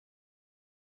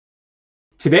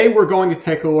Today we're going to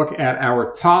take a look at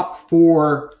our top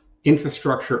 4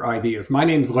 infrastructure ideas. My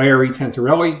name is Larry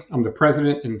Tentarelli. I'm the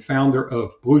president and founder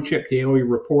of Blue Chip Daily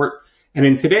Report. And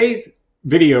in today's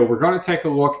video, we're going to take a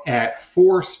look at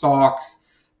 4 stocks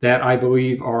that I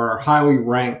believe are highly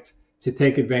ranked to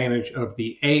take advantage of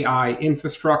the AI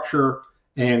infrastructure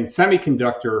and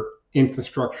semiconductor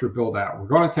infrastructure build out. We're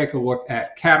going to take a look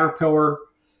at Caterpillar,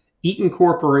 Eaton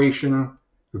Corporation,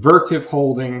 Vertiv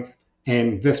Holdings,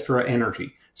 and Vistra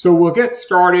Energy. So we'll get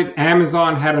started.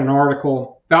 Amazon had an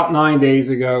article about 10 days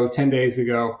ago,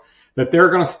 that they're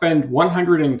going to spend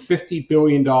 $150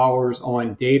 billion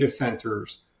on data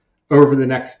centers over the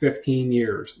next 15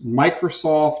 years.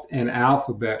 Microsoft and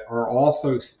Alphabet are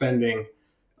also spending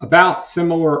about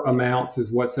similar amounts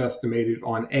as what's estimated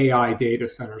on AI data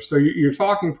centers. So you're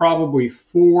talking probably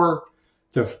 400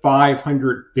 to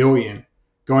 500 billion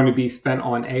going to be spent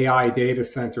on AI data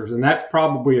centers, and that's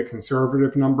probably a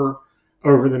conservative number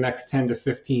over the next 10 to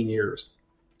 15 years.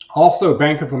 Also,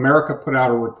 Bank of America put out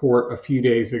a report a few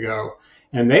days ago,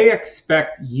 and they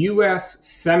expect U.S.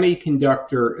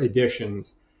 semiconductor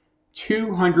additions,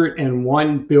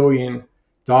 $201 billion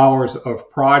of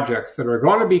projects that are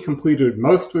going to be completed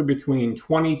mostly between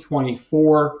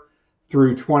 2024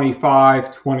 through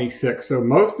 25, 26. So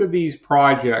most of these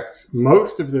projects,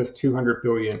 most of this $200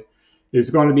 billion is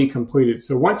going to be completed.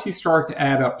 So once you start to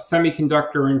add up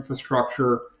semiconductor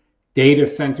infrastructure, data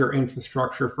center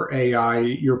infrastructure for AI,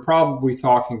 you're probably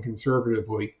talking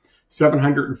conservatively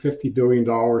 $750 billion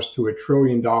to $1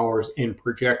 trillion in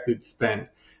projected spend.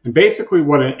 And basically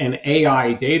what an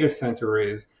AI data center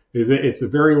is it's a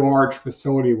very large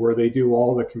facility where they do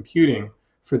all the computing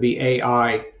for the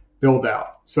AI build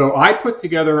out. So I put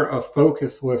together a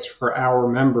focus list for our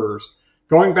members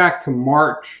going back to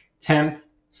March 10th.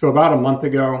 So about a month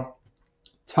ago,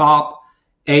 top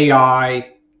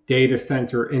AI data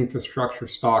center infrastructure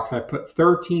stocks. I put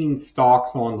 13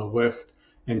 stocks on the list,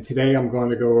 and today I'm going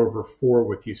to go over 4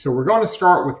 with you. So we're going to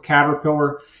start with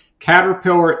Caterpillar.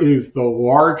 Caterpillar is the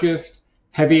largest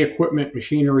heavy equipment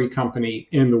machinery company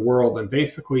in the world, and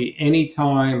basically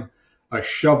anytime a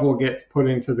shovel gets put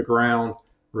into the ground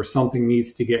or something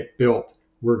needs to get built,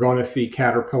 we're going to see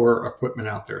Caterpillar equipment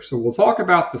out there. So we'll talk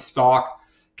about the stock.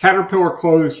 Caterpillar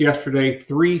closed yesterday,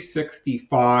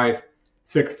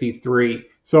 365.63.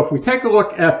 So if we take a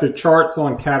look at the charts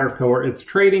on Caterpillar, it's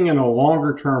trading in a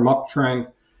longer term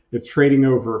uptrend. It's trading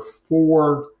over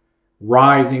 4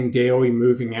 rising daily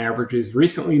moving averages,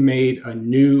 recently made a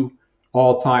new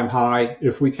all-time high.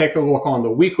 If we take a look on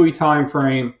the weekly time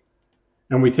frame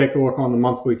and we take a look on the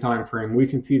monthly time frame, we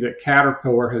can see that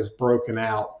Caterpillar has broken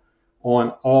out on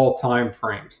all time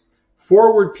frames.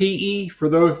 Forward PE, for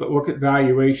those that look at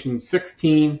valuation,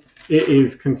 16. It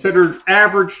is considered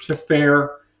average to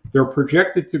fair. They're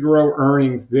projected to grow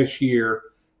earnings this year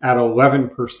at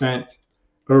 11%,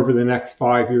 over the next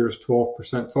 5 years,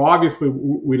 12%. So obviously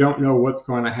we don't know what's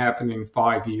going to happen in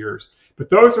 5 years, but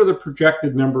those are the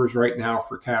projected numbers right now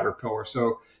for Caterpillar.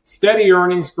 So steady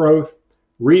earnings growth,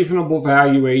 reasonable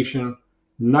valuation,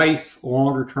 nice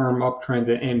longer term uptrend,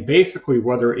 and basically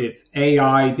whether it's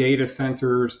AI data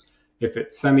centers, if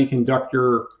it's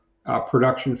semiconductor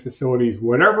production facilities,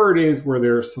 whatever it is where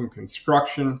there's some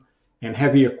construction and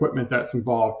heavy equipment that's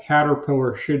involved,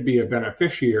 Caterpillar should be a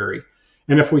beneficiary.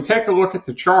 And if we take a look at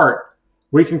the chart,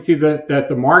 we can see that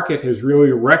the market has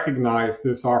really recognized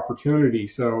this opportunity.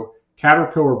 So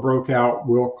Caterpillar broke out,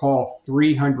 we'll call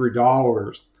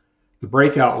 $300. The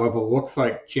breakout level looks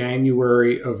like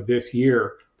January of this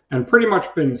year, and pretty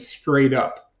much been straight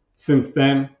up since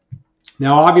then.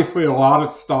 Now, obviously, a lot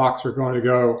of stocks are going to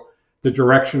go the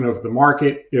direction of the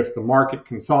market. If the market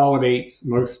consolidates,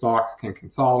 most stocks can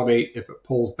consolidate. If it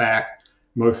pulls back,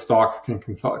 most stocks can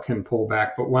pull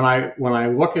back. But when I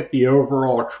look at the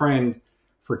overall trend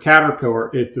for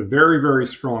Caterpillar, it's a very, very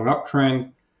strong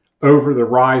uptrend over the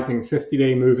rising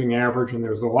 50-day moving average, and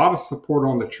there's a lot of support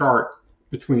on the chart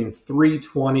between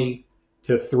 320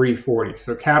 to 340.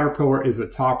 So Caterpillar is a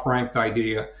top-ranked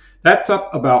idea. That's up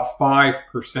about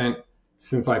 5%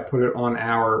 since I put it on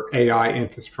our AI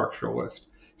infrastructure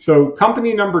list. So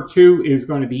company number 2 is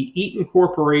going to be Eaton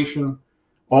Corporation,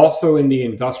 also in the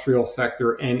industrial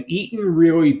sector, and Eaton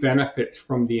really benefits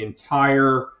from the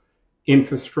entire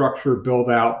infrastructure build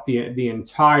out, the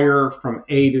entire from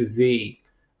A to Z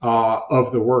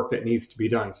of the work that needs to be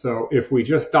done. So if we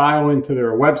just dial into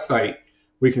their website,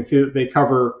 we can see that they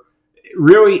cover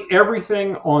really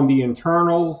everything on the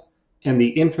internals and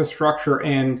the infrastructure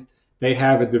end. They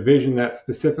have a division that's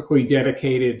specifically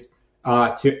dedicated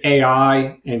to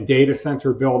AI and data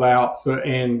center build out. So,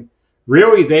 and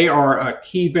really they are a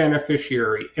key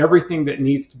beneficiary. Everything that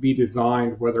needs to be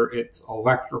designed, whether it's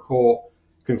electrical,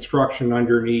 construction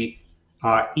underneath,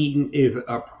 Eaton is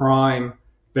a prime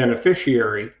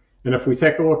beneficiary. And if we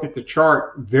take a look at the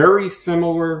chart, very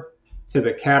similar to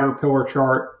the Caterpillar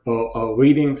chart, a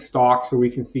leading stock. So we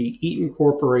can see Eaton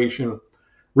Corporation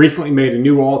recently made a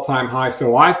new all-time high.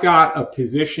 So I've got a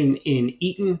position in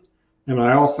Eaton, and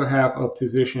I also have a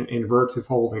position in Vertiv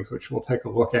Holdings, which we'll take a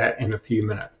look at in a few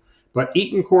minutes. But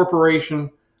Eaton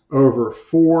Corporation, over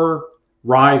 4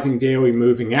 rising daily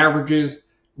moving averages,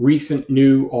 recent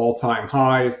new all-time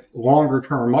highs,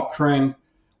 longer-term uptrend.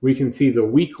 We can see the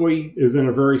weekly is in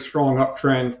a very strong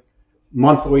uptrend.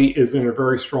 Monthly is in a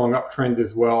very strong uptrend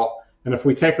as well. And if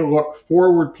we take a look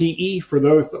forward PE, for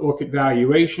those that look at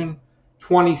valuation,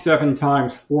 27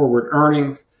 times forward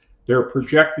earnings. They're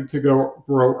projected to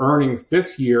grow earnings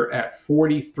this year at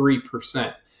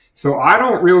 43%. So I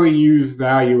don't really use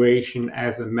valuation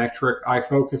as a metric. I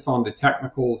focus on the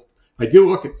technicals. I do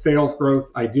look at sales growth.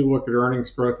 I do look at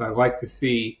earnings growth. I like to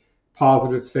see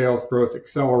positive sales growth,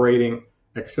 accelerating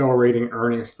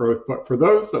earnings growth. But for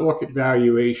those that look at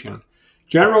valuation,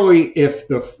 generally if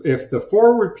the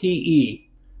forward PE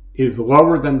is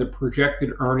lower than the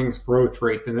projected earnings growth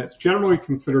rate, then that's generally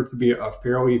considered to be a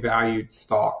fairly valued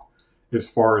stock as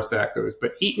far as that goes.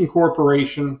 But Eaton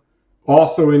Corporation,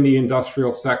 also in the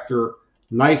industrial sector,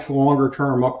 nice longer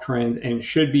term uptrend and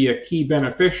should be a key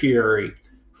beneficiary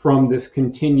from this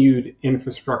continued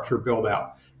infrastructure build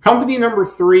out. Company number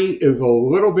 3 is a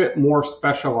little bit more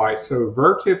specialized. So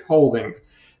Vertiv Holdings,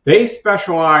 they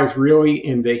specialize really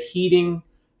in the heating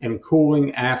and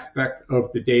cooling aspect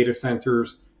of the data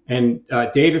centers. And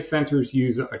data centers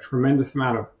use a tremendous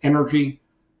amount of energy.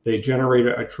 They generate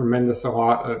a tremendous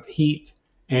lot of heat.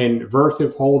 And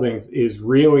Vertiv Holdings is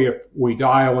really, if we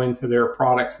dial into their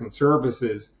products and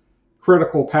services,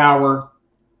 critical power,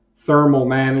 thermal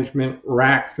management,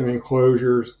 racks and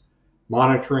enclosures,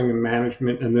 monitoring and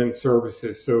management, and then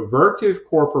services. So Vertiv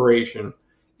Corporation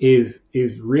is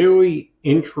really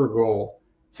integral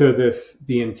to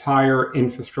the entire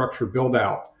infrastructure build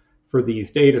out for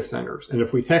these data centers. And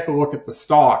if we take a look at the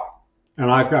stock, and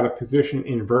I've got a position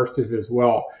in Vertiv as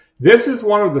well, this is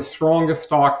one of the strongest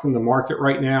stocks in the market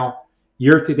right now.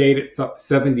 Year to date, it's up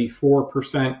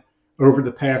 74%. Over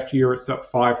the past year, it's up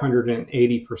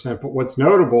 580%. But what's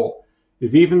notable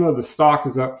is even though the stock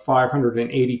is up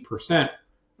 580%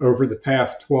 over the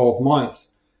past 12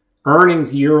 months,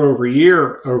 earnings year over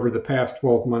year over the past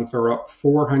 12 months are up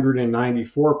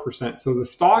 494%. So the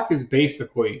stock is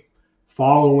basically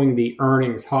following the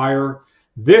earnings higher.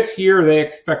 This year, they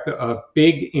expect a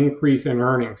big increase in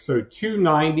earnings. So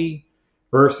 290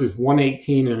 versus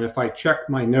 118. And if I check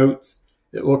my notes,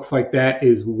 it looks like that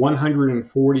is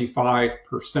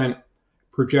 145%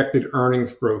 projected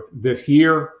earnings growth this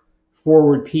year.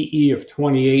 Forward PE of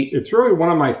 28. It's really one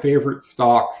of my favorite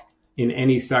stocks in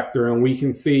any sector. And we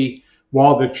can see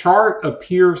while the chart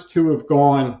appears to have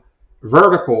gone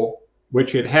vertical,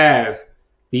 which it has,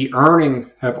 the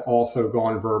earnings have also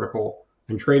gone vertical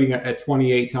and trading at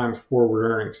 28 times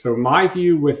forward earnings. So my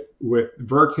view with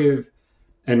Vertiv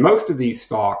and most of these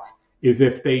stocks is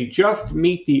if they just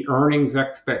meet the earnings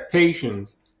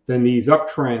expectations, then these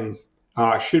uptrends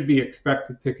should be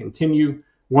expected to continue.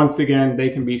 Once again, they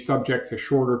can be subject to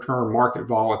shorter term market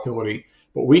volatility,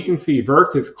 but we can see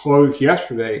Vertiv closed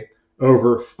yesterday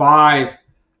over 5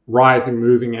 rising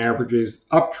moving averages,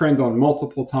 uptrend on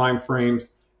multiple time frames.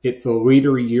 It's a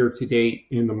leader year to date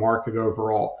in the market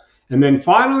overall. And then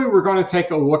finally, we're going to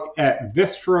take a look at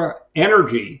Vistra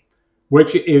Energy,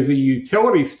 which is a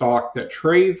utility stock that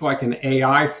trades like an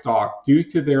AI stock due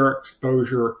to their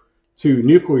exposure to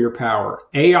nuclear power.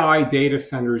 AI data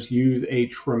centers use a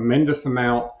tremendous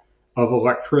amount of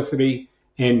electricity,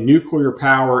 and nuclear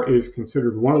power is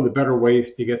considered one of the better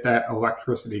ways to get that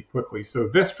electricity quickly. So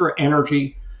Vistra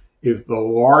Energy is the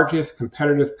largest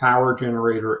competitive power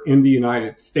generator in the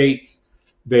United States.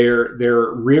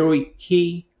 They're really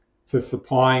key to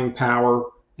supplying power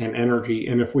and energy.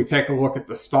 And if we take a look at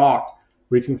the stock,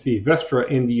 we can see Vistra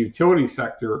in the utility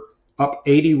sector up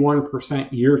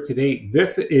 81% year to date.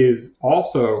 This is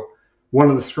also one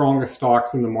of the strongest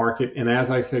stocks in the market. And as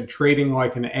I said, trading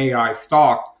like an AI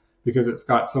stock because it's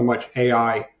got so much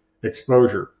AI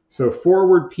exposure. So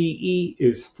forward PE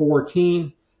is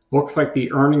 14. Looks like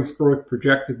the earnings growth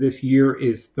projected this year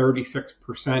is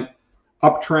 36%.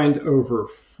 Uptrend over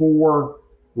 4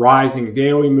 rising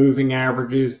daily moving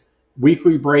averages,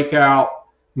 weekly breakout,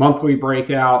 monthly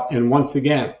breakout, and once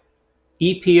again,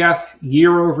 EPS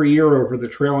year over the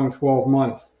trailing 12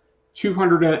 months,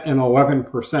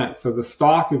 211%. So the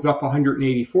stock is up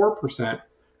 184%.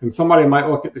 And somebody might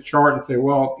look at the chart and say,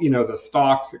 well, the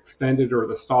stock's extended or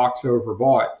the stock's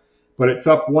overbought, but it's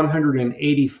up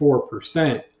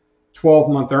 184%.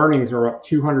 12-month earnings are up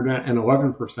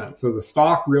 211%. So the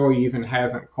stock really even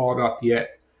hasn't caught up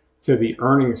yet to the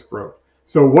earnings growth.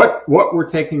 So what we're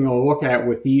taking a look at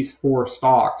with these 4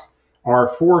 stocks are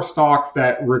 4 stocks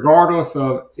that, regardless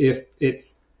of if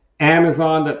it's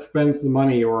Amazon that spends the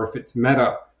money, or if it's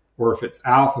Meta, or if it's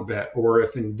Alphabet, or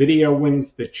if Nvidia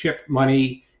wins the chip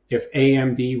money, if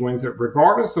AMD wins it,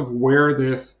 regardless of where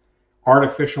this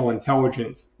artificial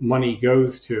intelligence money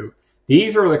goes to,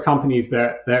 these are the companies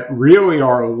that really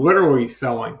are literally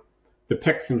selling the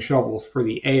picks and shovels for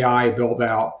the AI build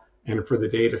out and for the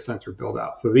data center build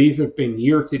out. So these have been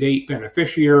year-to-date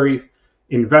beneficiaries.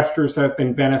 Investors have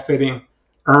been benefiting.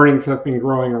 Earnings have been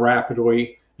growing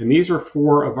rapidly. And these are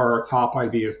 4 of our top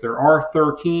ideas. There are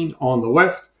 13 on the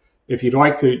list. If you'd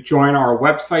like to join our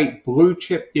website,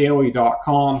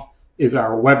 bluechipdaily.com is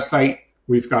our website.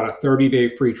 We've got a 30-day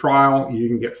free trial. You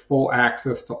can get full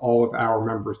access to all of our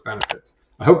members' benefits.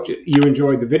 I hope you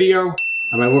enjoyed the video,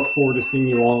 and I look forward to seeing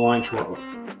you online shortly.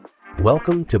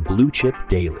 Welcome to Blue Chip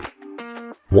Daily,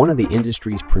 one of the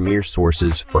industry's premier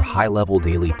sources for high-level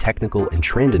daily technical and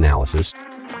trend analysis.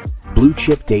 Blue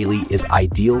Chip Daily is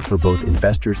ideal for both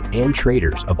investors and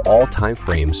traders of all time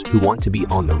frames who want to be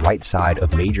on the right side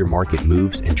of major market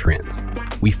moves and trends.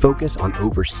 We focus on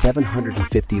over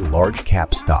 750 large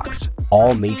cap stocks,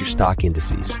 all major stock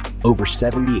indices, over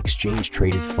 70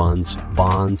 exchange-traded funds,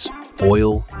 bonds,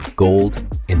 oil, gold,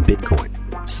 and Bitcoin.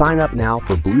 Sign up now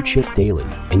for Blue Chip Daily,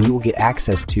 and you will get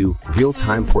access to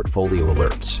real-time portfolio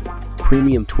alerts,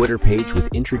 premium Twitter page with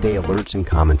intraday alerts and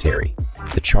commentary,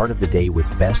 the chart of the day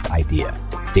with best idea,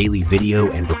 daily video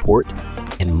and report,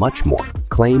 and much more.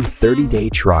 Claim 30-day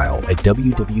trial at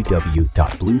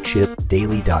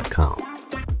www.bluechipdaily.com.